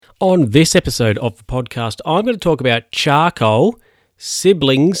On this episode of the podcast, I'm going to talk about charcoal,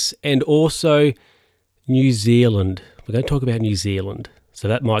 siblings, and also New Zealand. We're going to talk about New Zealand, so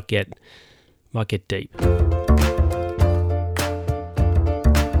that might get deep.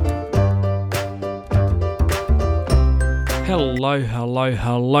 Hello.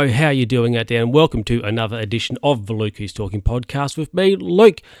 How are you doing out there? And welcome to another edition of the Luke Who's Talking podcast with me,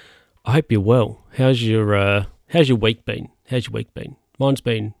 Luke. I hope you're well. How's your week been? Mine's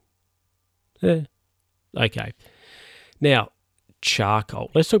been okay. Now, charcoal.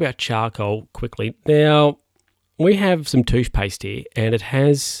 Let's talk about charcoal quickly. Now, we have some toothpaste here, and it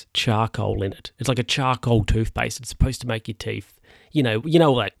has charcoal in it. It's like a charcoal toothpaste. It's supposed to make your teeth, you know,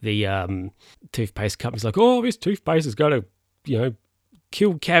 like the toothpaste company's like, oh, this toothpaste is going to,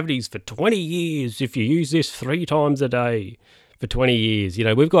 kill cavities for 20 years if you use this 3 times a day for 20 years.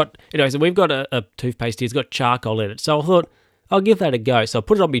 We've got a toothpaste here. It's got charcoal in it. So I thought, I'll give that a go. So I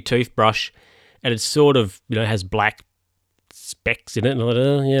put it on my toothbrush, and it sort of, has black specks in it. And I thought,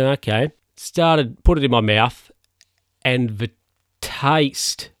 okay. Put it in my mouth, and the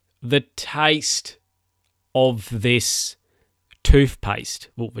taste of this toothpaste,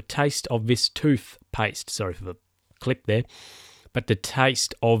 sorry for the clip there, but the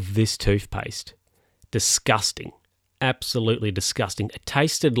taste of this toothpaste, disgusting, absolutely disgusting. It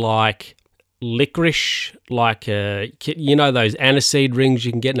tasted like licorice, like those aniseed rings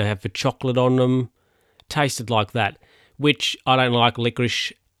you can get and they have the chocolate on them. Tasted like that, which I don't like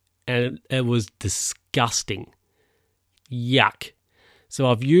licorice, and it was disgusting. Yuck. So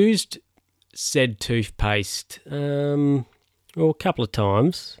I've used said toothpaste a couple of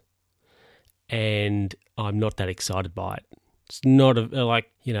times, and I'm not that excited by it. It's not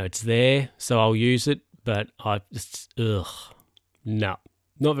it's there, so I'll use it, but no.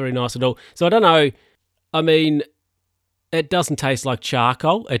 Not very nice at all. So I don't know. I mean, it doesn't taste like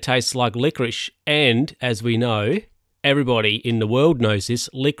charcoal. It tastes like licorice. And as we know, everybody in the world knows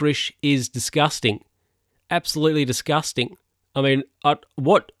this, licorice is disgusting. Absolutely disgusting. I mean,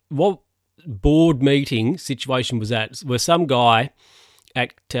 what board meeting situation was that? Where some guy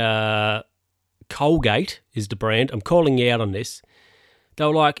at Colgate is the brand. I'm calling you out on this. They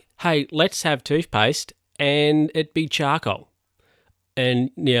were like, hey, let's have toothpaste and it be charcoal.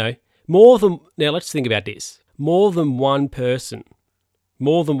 And, now let's think about this. More than one person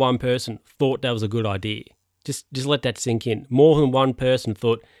thought that was a good idea. Just let that sink in. More than one person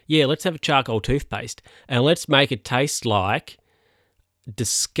thought, yeah, let's have a charcoal toothpaste and let's make it taste like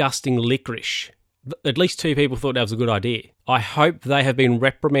disgusting licorice. At least 2 people thought that was a good idea. I hope they have been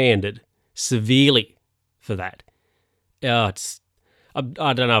reprimanded severely for that. I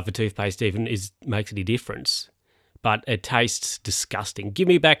don't know if the toothpaste even makes any difference. But it tastes disgusting. Give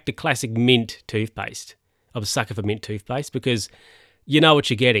me back the classic mint toothpaste. I'm a sucker for mint toothpaste because you know what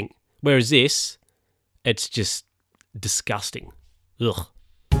you're getting. Whereas this, it's just disgusting. Ugh.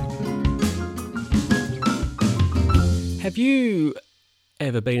 Have you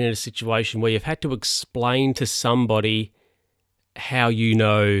ever been in a situation where you've had to explain to somebody how you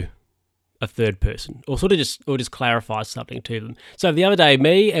know a third person, or just clarify something to them? So the other day,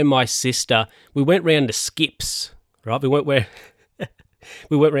 me and my sister, we went round to Skips. Right, we went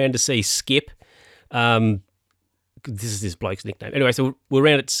round to see Skip. This is this bloke's nickname. Anyway, so we're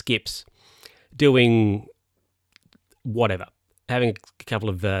around at Skips, doing whatever, having a couple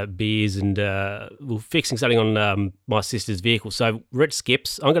of beers, and we're fixing something on my sister's vehicle. So we're at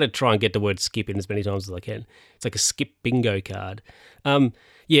Skips. I'm going to try and get the word skip in as many times as I can. It's like a skip bingo card. So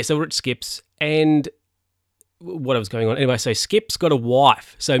we're at Skips, and what was going on? Anyway, so Skip's got a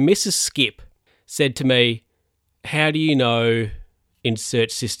wife. So Mrs. Skip said to me, how do you know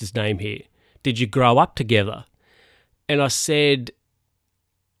insert sister's name here? Did you grow up together? And I said,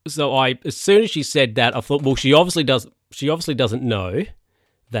 as soon as she said that, I thought, well, she obviously doesn't know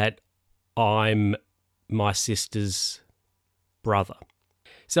that I'm my sister's brother.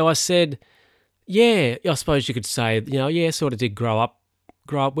 So I said, yeah, I suppose you could say, sort of did grow up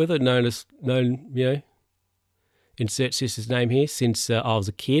with her, known, insert sister's name here since I was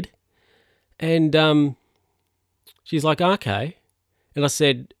a kid. And, she's like, okay. And I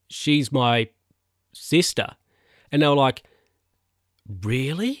said, she's my sister. And they were like,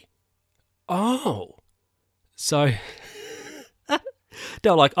 really? Oh. So they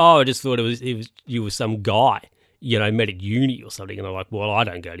were like, oh, I just thought you were some guy, met at uni or something. And I'm like, well, I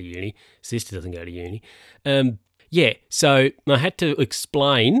don't go to uni. Sister doesn't go to uni. So I had to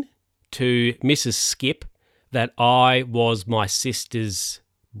explain to Mrs. Skip that I was my sister's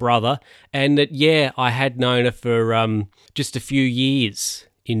brother, and that, I had known her for just a few years.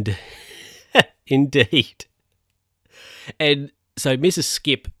 Indeed. And so Mrs.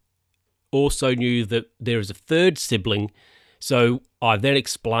 Skip also knew that there is a third sibling. So I then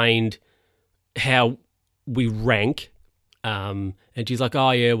explained how we rank. And she's like,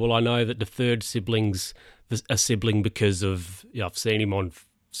 oh, yeah, well, I know that the third sibling's a sibling because of, I've seen them on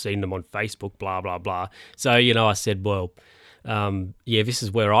Facebook, blah, blah, blah. So, I said, well, this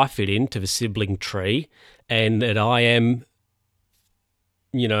is where I fit into the sibling tree, and that I am,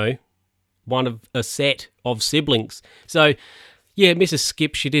 one of a set of siblings. So, yeah, Mrs.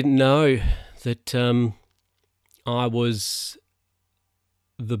 Skip, she didn't know that I was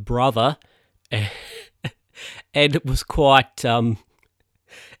the brother, and it was quite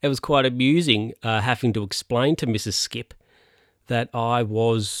amusing having to explain to Mrs. Skip that I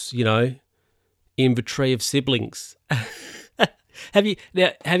was, in the tree of siblings. Have you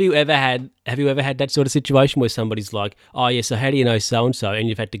ever had that sort of situation where somebody's like, oh yeah, so how do you know so and so, and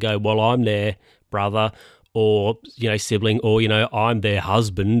you've had to go, well, I'm their brother or sibling, or I'm their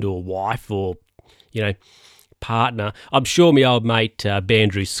husband or wife or partner. I'm sure my old mate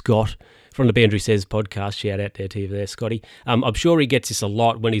Bandrew Scott from the Bandrew Says podcast, shout out there to you there, Scotty. I'm sure he gets this a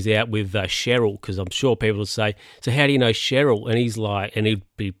lot when he's out with Cheryl, because I'm sure people will say, so how do you know Cheryl? And he's like, and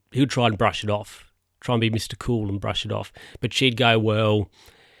he'll try and brush it off. Try and be Mr. Cool and brush it off. But she'd go, well,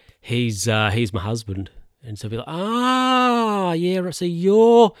 he's my husband. And so be like, yeah, so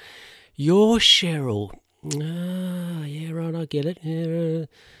you're Cheryl. Yeah, right, I get it.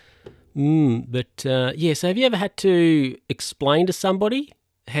 Yeah. So have you ever had to explain to somebody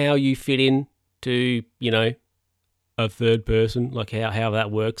how you fit in to, a third person, like how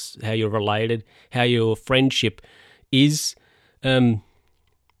that works, how you're related, how your friendship is? Get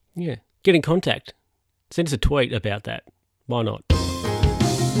in contact. Send us a tweet about that. Why not?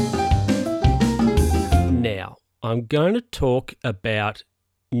 Now, I'm going to talk about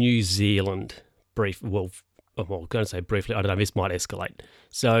New Zealand I'm going to say briefly. I don't know, this might escalate.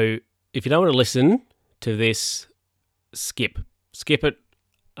 So, if you don't want to listen to this, skip it.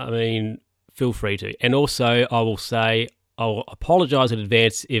 I mean, feel free to. And also, I will say, I'll apologise in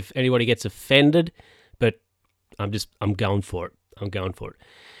advance if anybody gets offended, but I'm going for it.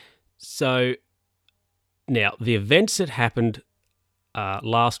 So, now, the events that happened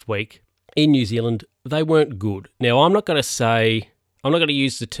last week in New Zealand, they weren't good. Now, I'm not going to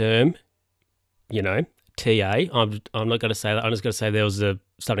use the term, TA. I'm not going to say that. I'm just going to say there was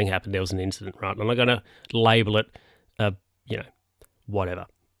something happened. There was an incident, right? I'm not going to label it, whatever.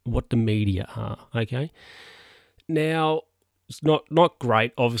 What the media are, okay? Now, it's not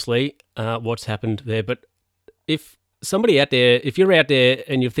great, obviously, what's happened there, but if somebody out there, if you're out there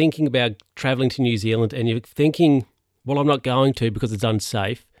and you're thinking about travelling to New Zealand and you're thinking, well, I'm not going to because it's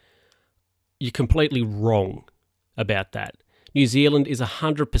unsafe, you're completely wrong about that. New Zealand is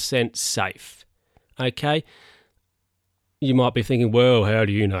 100% safe, okay? You might be thinking, well, how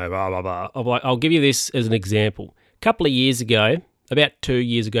do you know, blah, blah, blah. I'll give you this as an example. A couple of years ago, about 2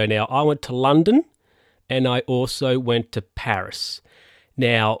 years ago now, I went to London and I also went to Paris.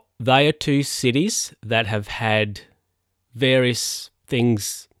 Now, they are two cities that have had various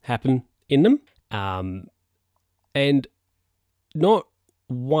things happen in them. And not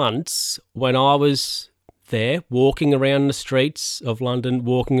once when I was there walking around the streets of London,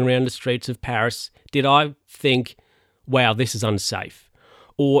 walking around the streets of Paris, did I think, wow, this is unsafe.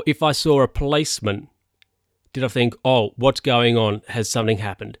 Or if I saw a policeman, did I think, oh, what's going on? Has something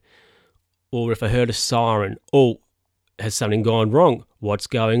happened? Or if I heard a siren, oh, has something gone wrong? What's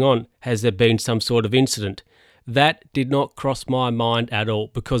going on? Has there been some sort of incident? That did not cross my mind at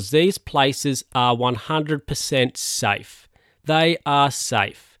all, because these places are 100% safe. They are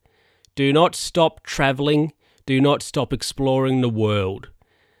safe. Do not stop travelling. Do not stop exploring the world,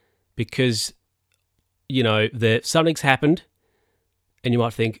 because, something's happened and you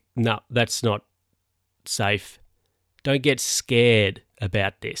might think, no, that's not safe. Don't get scared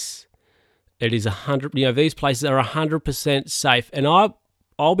about this. It is 100, these places are 100% safe. And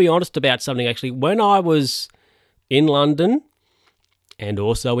I'll be honest about something, actually. When I was in London and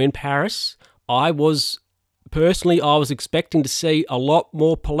also in Paris, I was expecting to see a lot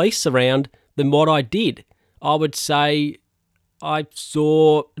more police around than what I did. I would say I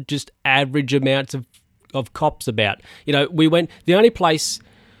saw just average amounts of cops about. The only place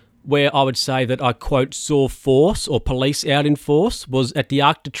where I would say that I, quote, saw force or police out in force was at the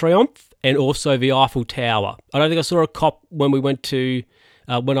Arc de Triomphe and also the Eiffel Tower. I don't think I saw a cop when we went to,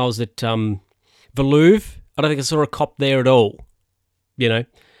 when I was at the Louvre. I don't think I saw a cop there at all,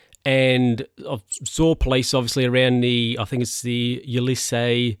 And I saw police obviously around I think it's the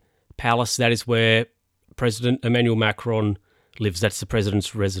Élysée Palace. That is where President Emmanuel Macron lives. That's the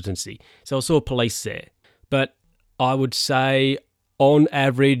president's residency. So I saw police there. But I would say, on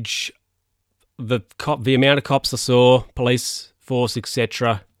average, the amount of cops I saw, police force,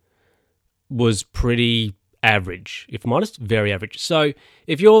 etc., was pretty average. If I'm honest, very average. So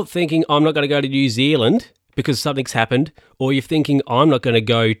if you're thinking, I'm not going to go to New Zealand because something's happened, or you're thinking, I'm not going to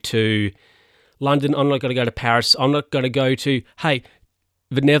go to London, I'm not going to go to Paris, I'm not going to go to, hey,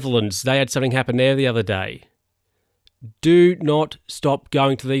 the Netherlands, they had something happen there the other day. Do not stop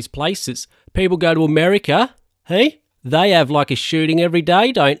going to these places. People go to America, hey? They have like a shooting every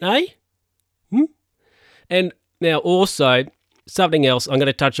day, don't they? And now also, something else, I'm going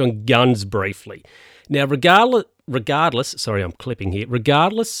to touch on guns briefly. Now, regardless, sorry, I'm clipping here,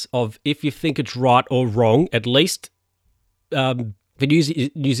 regardless of if you think it's right or wrong, at least the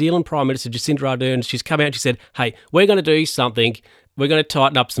New Zealand Prime Minister, Jacinda Ardern, she's come out and she said, hey, we're going to do something, we're going to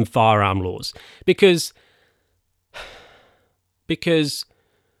tighten up some firearm laws. Because,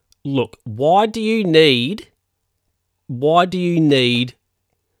 look, why do you need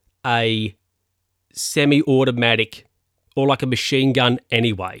a semi-automatic or like a machine gun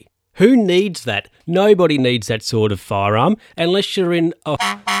anyway? Who needs that? Nobody needs that sort of firearm unless you're in a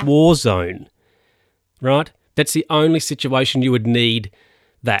war zone, right? That's the only situation you would need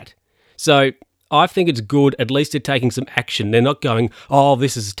that. So I think it's good, at least they're taking some action. They're not going, oh,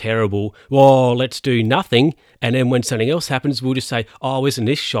 this is terrible, oh, let's do nothing. And then when something else happens, we'll just say, oh, isn't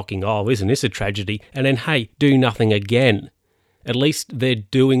this shocking? Oh, isn't this a tragedy? And then, hey, do nothing again. At least they're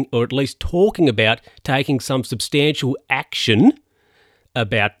doing, or at least talking about taking some substantial action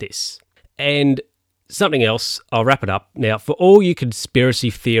about this. And something else, I'll wrap it up. Now, for all you conspiracy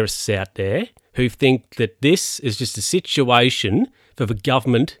theorists out there who think that this is just a situation for the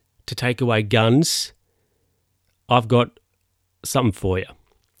government to take away guns, I've got something for you.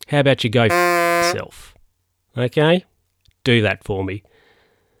 How about you go yourself? Okay? Do that for me.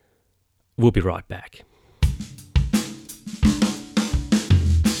 We'll be right back.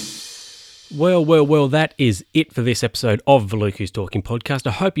 Well, that is it for this episode of the Luke Who's Talking podcast.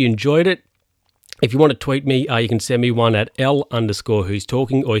 I hope you enjoyed it. If you want to tweet me, you can send me one at L_who's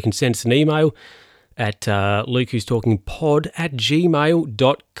talking, or you can send us an email at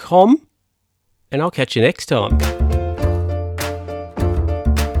LukeWho'sTalkingPod@gmail.com. And I'll catch you next time.